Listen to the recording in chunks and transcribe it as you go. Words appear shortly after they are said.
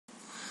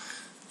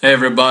Hey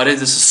everybody,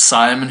 this is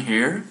Simon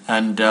here,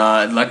 and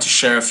I'd like to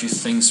share a few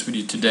things with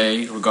you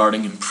today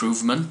regarding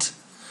improvement,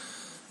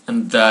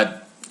 and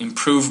that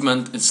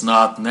improvement is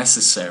not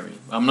necessary.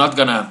 I'm not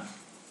gonna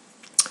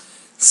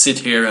sit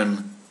here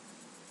and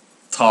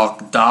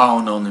talk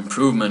down on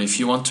improvement. If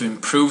you want to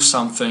improve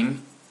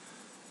something,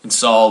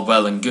 it's all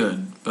well and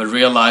good, but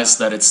realize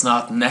that it's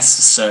not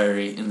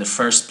necessary in the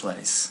first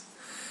place.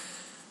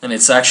 And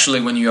it's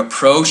actually when you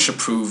approach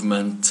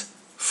improvement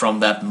from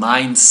that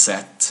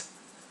mindset,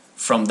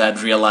 from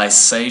that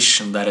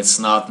realization that it's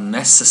not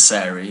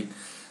necessary,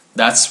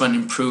 that's when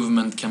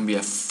improvement can be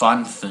a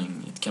fun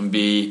thing. It can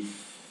be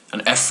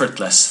an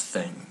effortless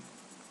thing.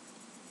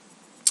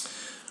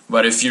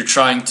 But if you're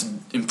trying to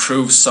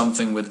improve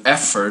something with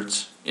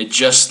effort, it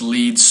just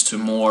leads to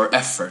more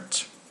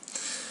effort.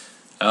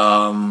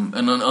 And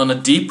on a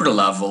deeper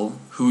level,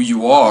 who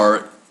you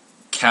are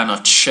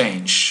cannot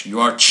change.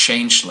 You are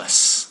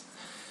changeless.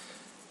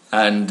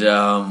 And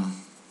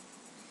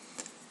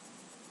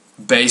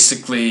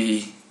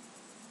basically,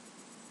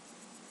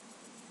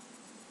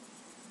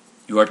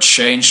 you are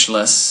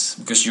changeless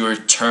because you are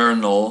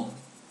eternal.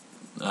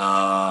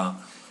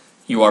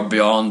 You are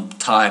beyond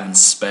time and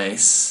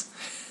space.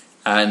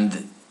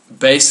 And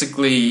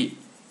basically,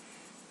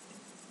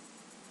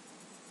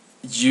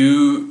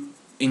 you,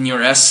 in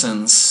your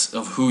essence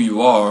of who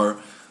you are,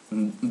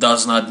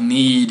 does not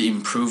need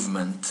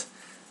improvement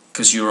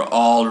because you're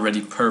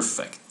already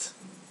perfect.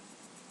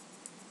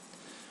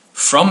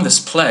 From this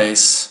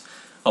place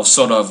of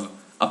sort of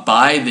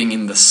abiding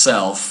in the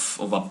self,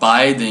 of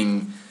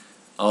abiding,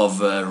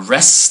 of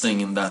resting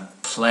in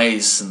that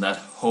place, in that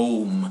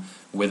home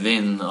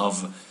within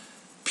of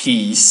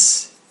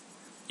peace,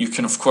 you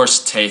can of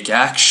course take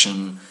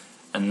action,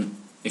 and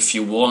if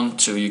you want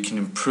to, you can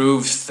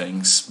improve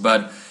things.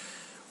 But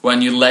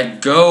when you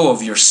let go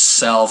of your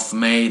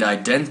self-made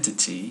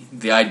identity,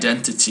 the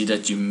identity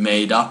that you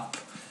made up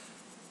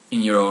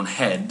in your own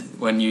head,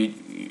 when you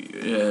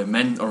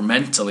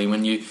mentally,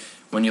 when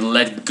you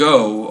let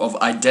go of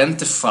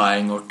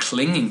identifying or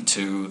clinging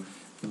to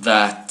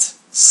that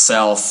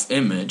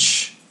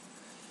self-image,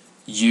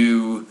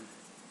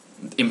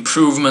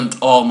 improvement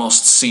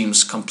almost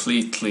seems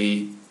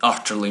completely,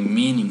 utterly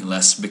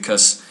meaningless,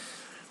 because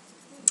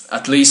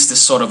at least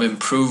this sort of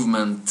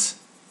improvement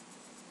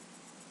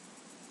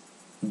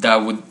that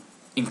would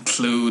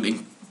include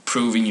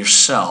improving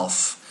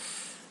yourself.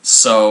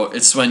 So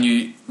it's when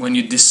you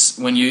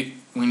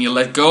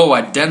let go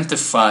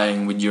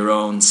identifying with your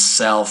own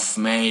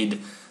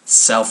self-made,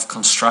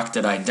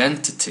 self-constructed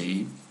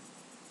identity,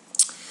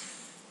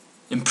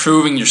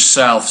 improving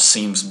yourself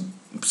seems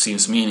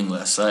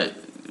meaningless. I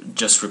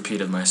just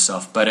repeated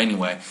myself. But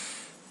anyway,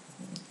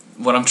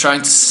 what I'm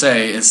trying to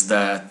say is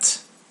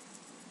that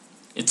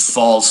it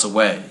falls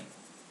away.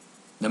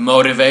 The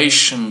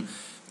motivation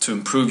to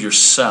improve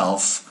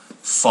yourself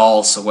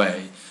falls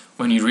away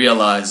when you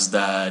realize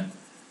that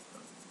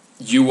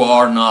you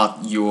are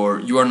not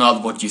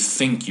what you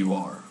think you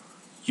are.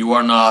 You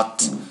are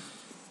not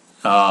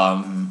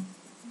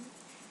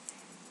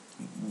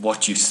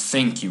what you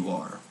think you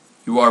are.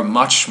 You are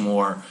much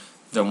more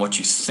than what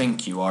you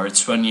think you are.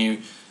 It's when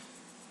you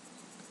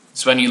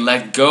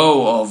let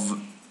go of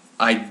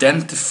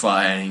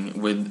identifying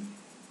with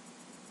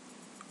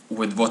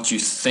what you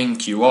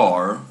think you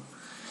are.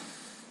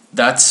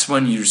 That's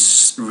when you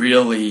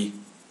really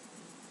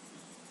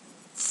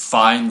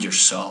find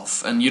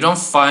yourself. And you don't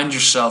find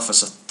yourself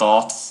as a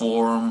thought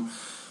form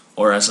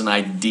or as an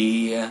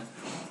idea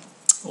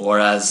or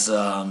as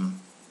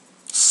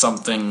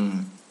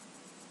something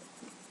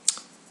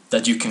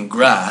that you can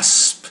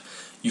grasp.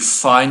 You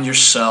find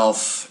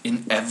yourself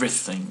in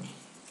everything,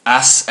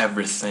 as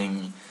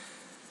everything.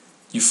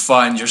 You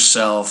find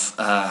yourself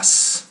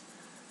as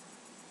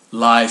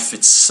life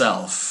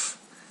itself,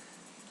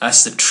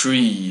 as the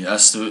tree,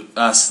 as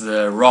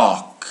the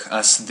rock,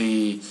 as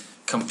the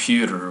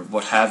computer,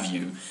 what have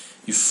you.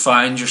 You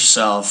find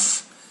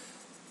yourself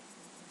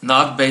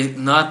not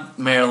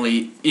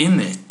merely in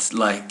it,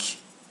 like,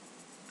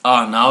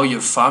 now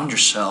you've found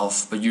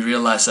yourself, but you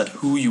realize that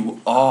who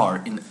you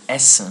are in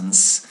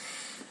essence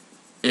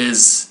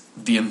is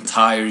the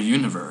entire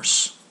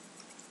universe.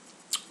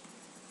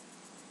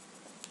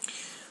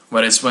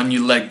 But it's when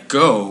you let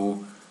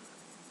go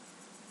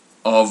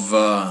of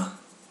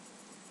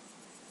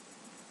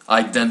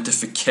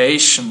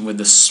identification with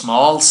the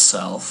small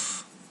self,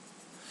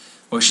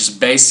 which is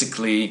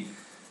basically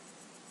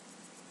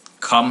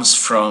comes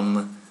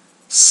from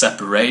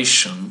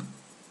separation.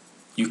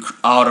 You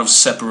out of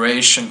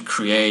separation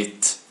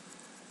create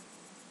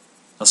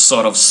a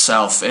sort of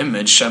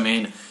self-image. I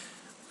mean,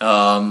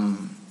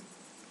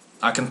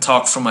 I can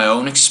talk from my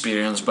own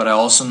experience, but I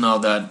also know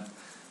that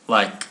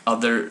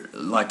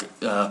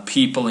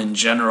people in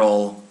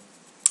general,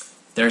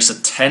 there's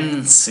a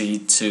tendency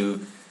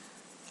to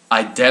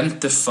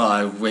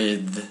identify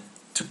with,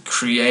 to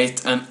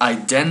create an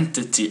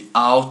identity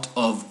out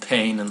of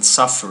pain and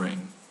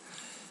suffering,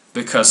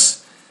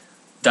 because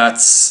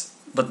that's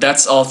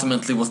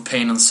ultimately what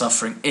pain and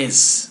suffering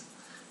is.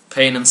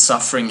 Pain and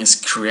suffering is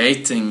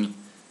creating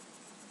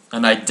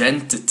an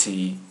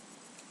identity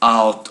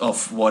out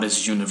of what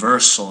is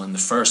universal in the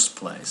first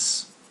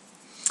place,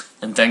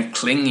 and then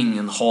clinging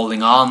and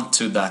holding on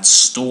to that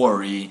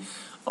story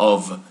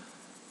of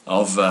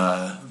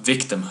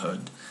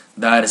victimhood.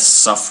 That is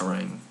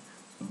suffering.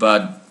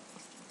 But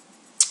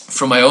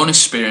from my own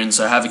experience,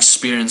 I have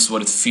experienced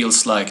what it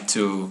feels like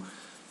to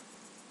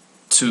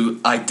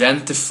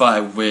identify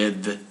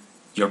with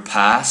your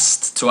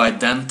past, to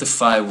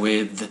identify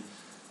with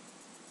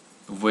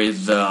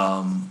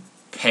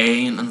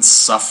pain and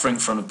suffering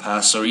from the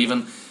past, or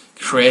even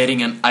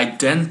creating an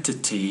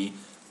identity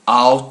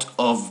out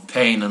of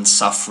pain and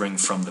suffering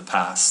from the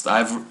past.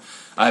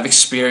 I've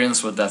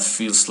experienced what that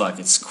feels like.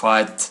 It's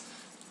quite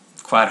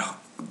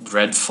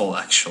dreadful,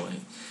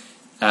 actually,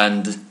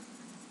 and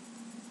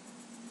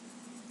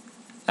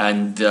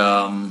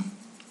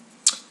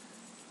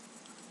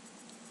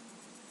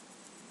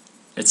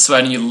it's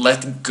when you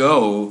let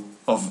go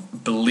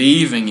of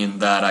believing in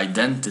that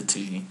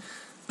identity,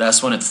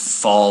 that's when it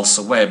falls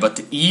away. But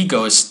the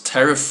ego is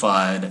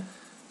terrified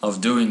of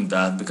doing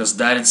that, because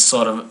that is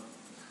sort of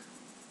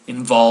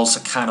involves a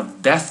kind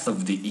of death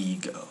of the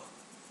ego.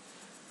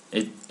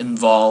 It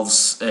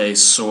involves a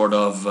sort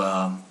of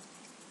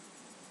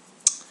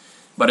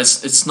but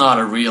it's not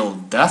a real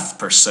death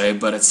per se,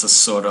 but it's a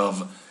sort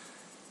of,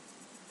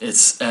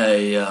 it's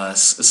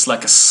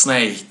like a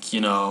snake, you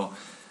know,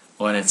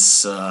 when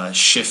it's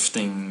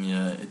shifting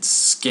its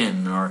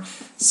skin or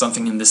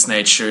something in this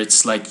nature.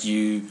 It's like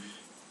you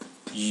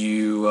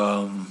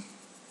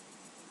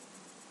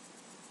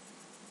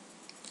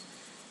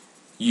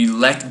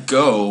let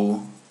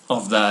go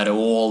of that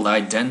old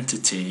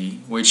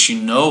identity, which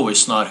you know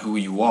is not who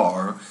you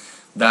are.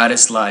 That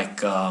is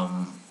like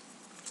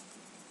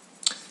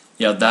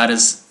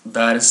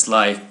that is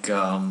like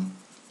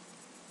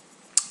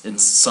in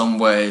some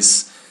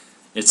ways,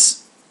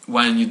 it's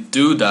when you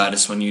do that,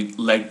 is when you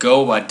let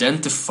go of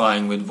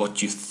identifying with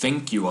what you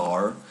think you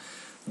are.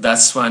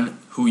 That's when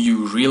who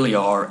you really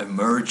are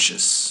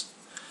emerges.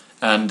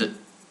 And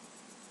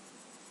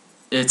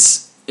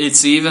it's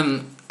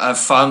even, I've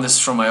found this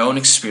from my own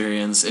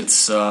experience,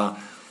 it's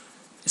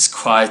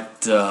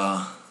quite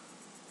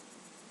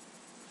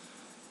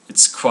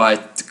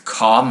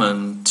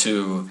common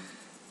to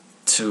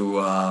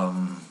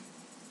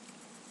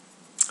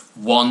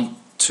want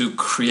to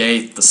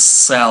create the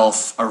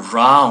self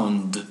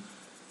around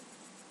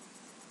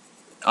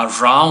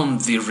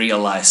the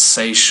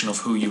realization of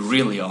who you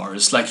really are.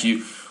 It's like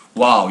you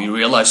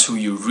realize who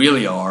you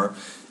really are,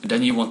 and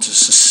then you want to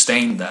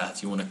sustain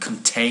that, you want to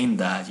contain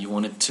that, you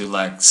want it to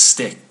like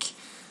stick.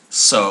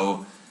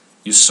 So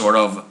you sort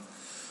of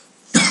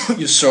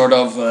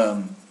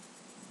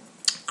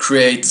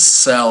create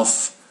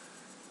self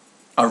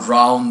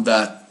around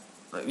that.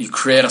 You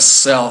create a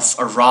self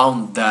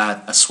around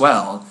that as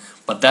well,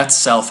 but that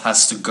self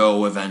has to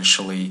go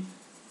eventually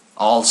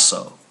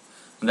also.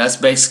 And that's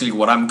basically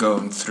what I'm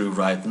going through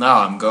right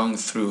now. I'm going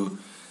through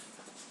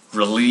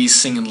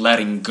releasing and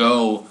letting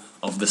go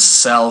of the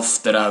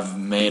self that I've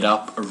made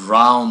up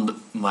around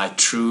my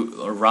true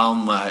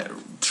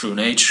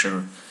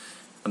nature.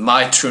 And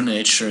my true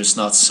nature is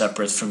not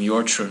separate from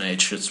your true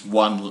nature. It's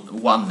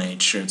one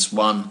nature. It's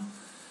one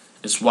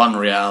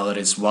reality.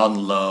 It's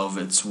one love.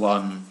 It's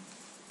one.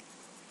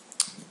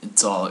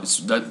 It's all. It's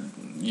that.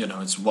 You know.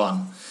 It's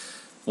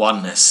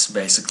oneness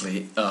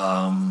basically.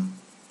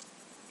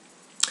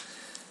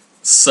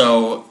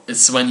 So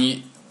it's when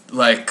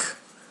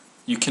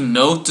you can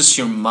notice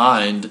your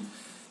mind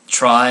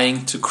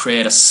trying to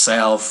create a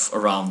self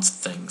around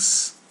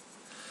things,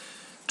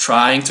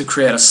 trying to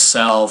create a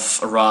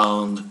self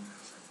around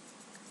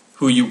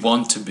who you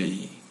want to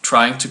be,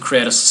 trying to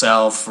create a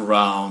self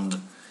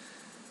around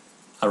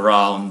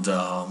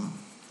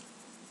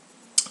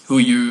who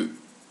you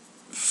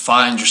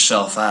find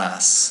yourself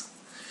as.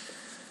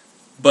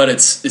 But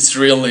it's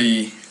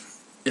really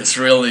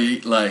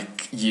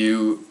like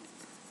you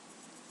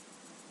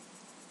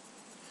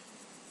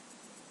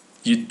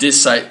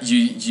decide,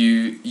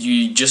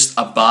 you just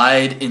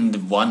abide in the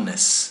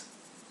oneness,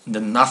 in the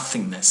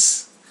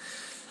nothingness,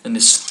 and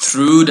it's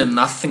through the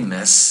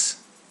nothingness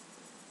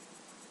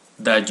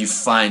that you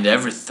find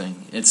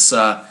everything. It's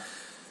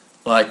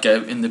like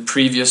in the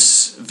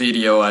previous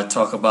video I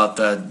talk about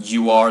that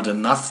you are the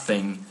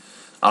nothing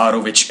out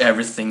of which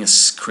everything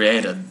is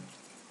created,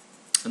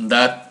 and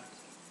that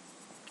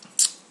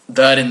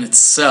in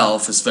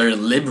itself is very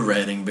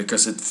liberating,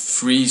 because it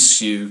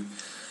frees you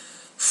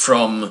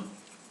from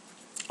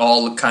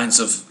all kinds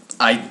of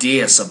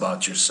ideas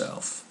about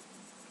yourself.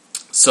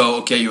 So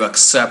okay, you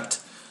accept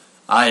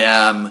I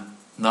am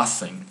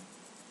nothing,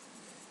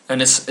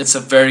 and it's a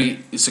very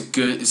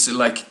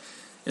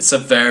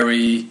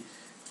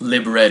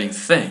liberating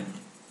thing,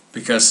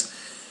 because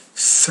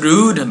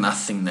through the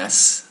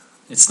nothingness,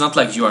 it's not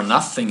like you are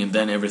nothing and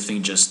then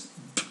everything just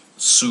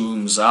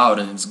zooms out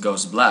and it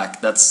goes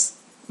black. That's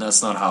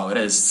not how it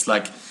is. It's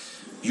like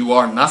you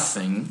are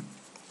nothing,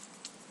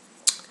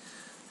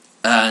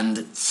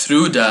 and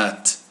through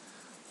that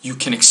you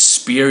can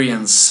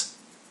experience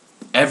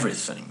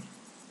everything.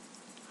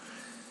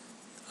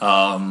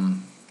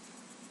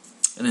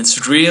 And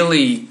it's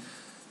really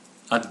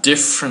a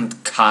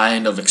different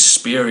kind of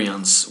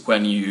experience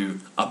when you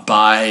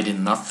abide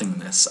in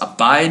nothingness.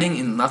 Abiding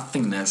in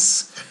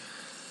nothingness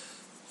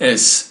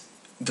is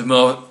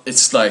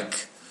it's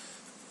like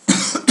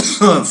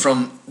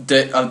from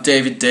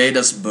David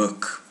Data's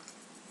book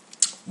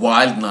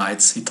Wild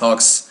Nights.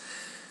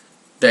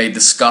 They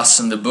discuss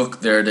in the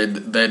book there,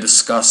 they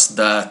discuss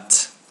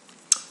that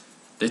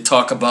they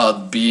talk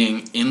about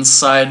being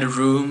inside the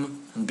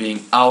room and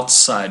being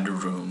outside the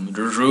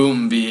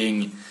room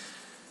being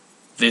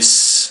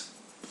this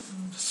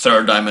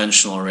third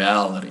dimensional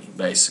reality,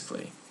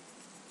 basically.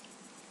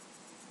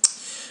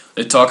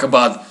 They talk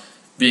about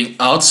being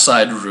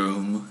outside the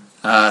room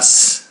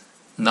as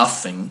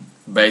nothing,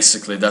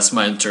 basically. That's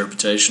my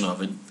interpretation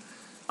of it.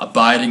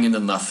 Abiding in the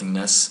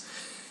nothingness,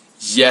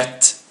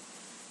 yet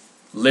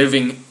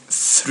living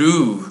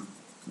through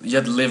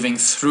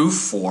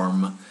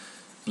form,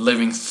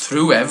 living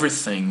through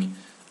everything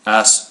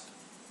as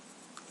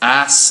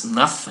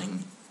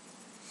nothing.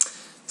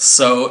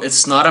 So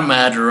it's a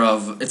matter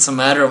of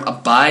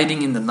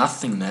abiding in the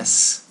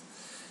nothingness,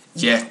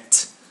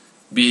 yet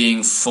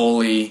being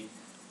fully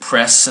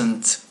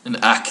present and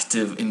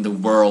active in the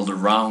world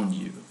around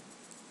you.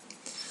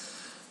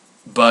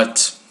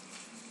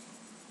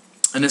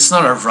 And it's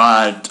not a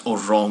right or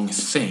wrong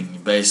thing,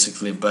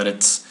 basically, but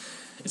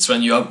it's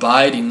when you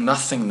abide in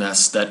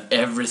nothingness that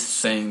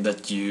everything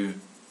that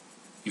you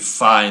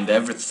find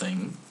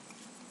everything.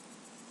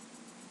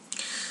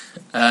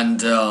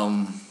 And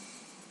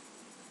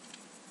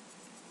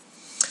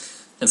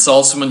it's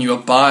also when you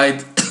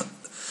abide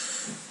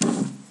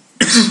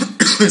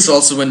it's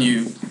also when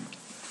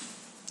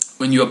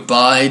you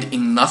abide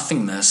in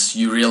nothingness,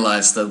 you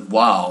realize that,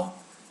 wow,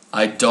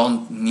 I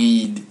don't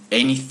need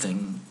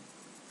anything.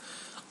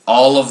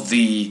 All of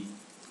the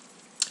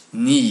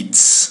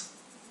needs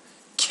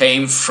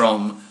came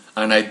from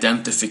an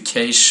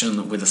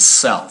identification with a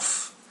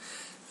self.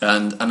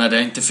 And an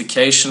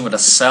identification with a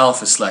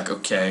self is like,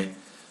 okay,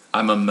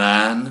 I'm a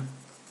man,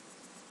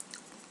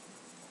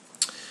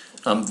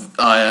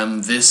 I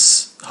am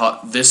this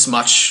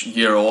much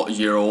year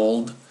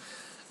old,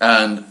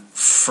 and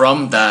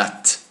from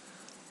that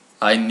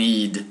I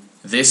need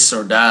this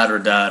or that or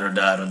that or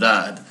that or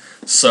that.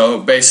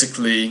 So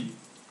basically,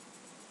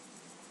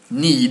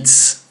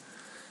 needs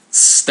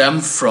stem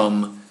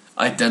from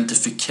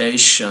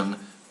identification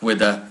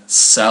with a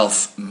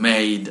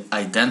self-made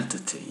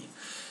identity.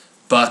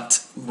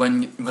 But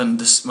when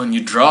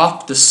you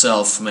drop the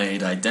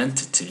self-made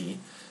identity,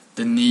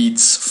 the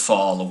needs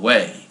fall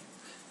away.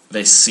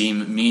 They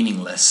seem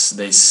meaningless.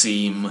 They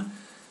seem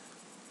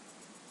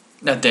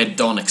that they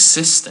don't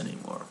exist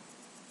anymore.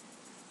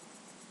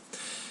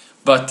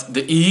 But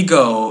the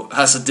ego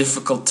has a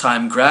difficult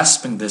time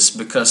grasping this,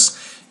 because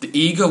the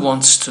ego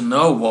wants to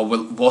know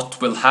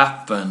what will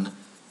happen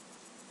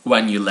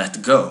when you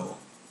let go.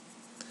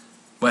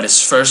 But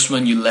it's first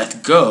when you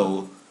let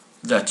go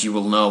that you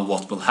will know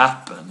what will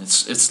happen.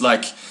 It's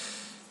like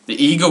the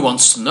ego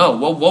wants to know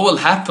what will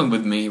happen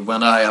with me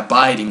when I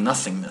abide in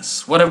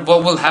nothingness. What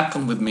will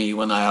happen with me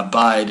when I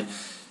abide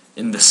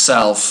in the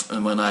self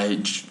and when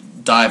I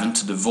dive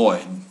into the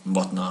void and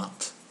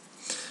whatnot.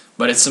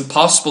 But it's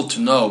impossible to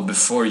know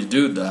before you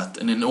do that.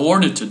 And in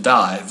order to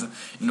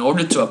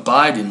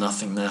abide in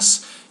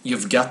nothingness,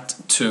 you've got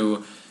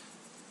to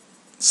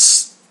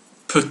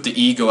put the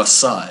ego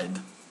aside.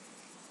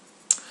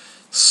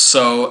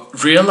 So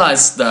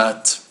realize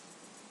that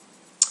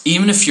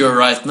even if you're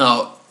right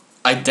now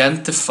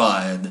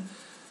identified,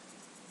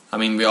 I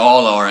mean, we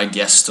all are, I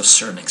guess, to a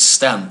certain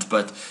extent,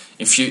 but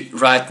if you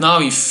right now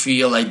you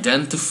feel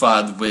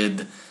identified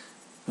with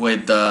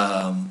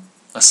a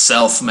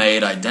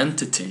self-made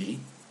identity,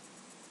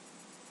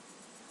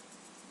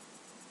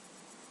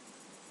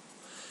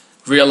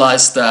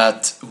 realize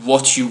that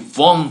what you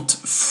want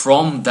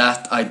from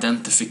that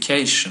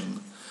identification,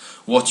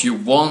 what you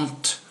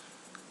want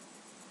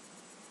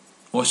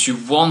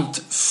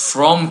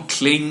from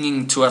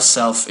clinging to a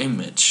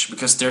self-image,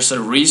 because there's a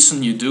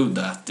reason you do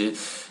that.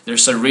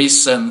 There's a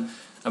reason.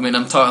 I mean,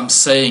 I'm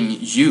saying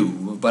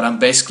you, but I'm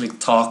basically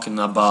talking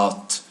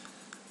about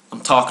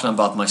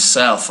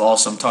myself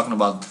also. I'm talking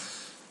about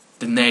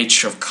the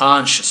nature of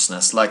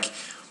consciousness. Like,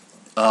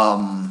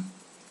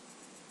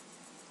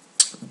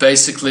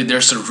 basically,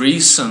 there's a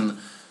reason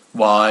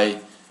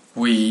why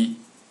we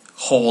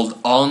hold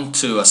on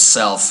to a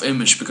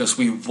self-image, because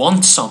we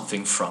want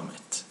something from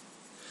it.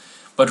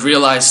 But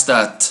realize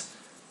that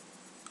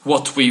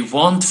what we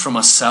want from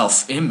a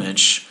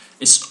self-image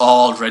is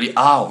already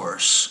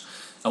ours,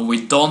 and we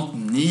don't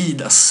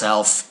need a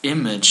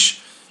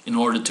self-image in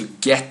order to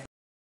get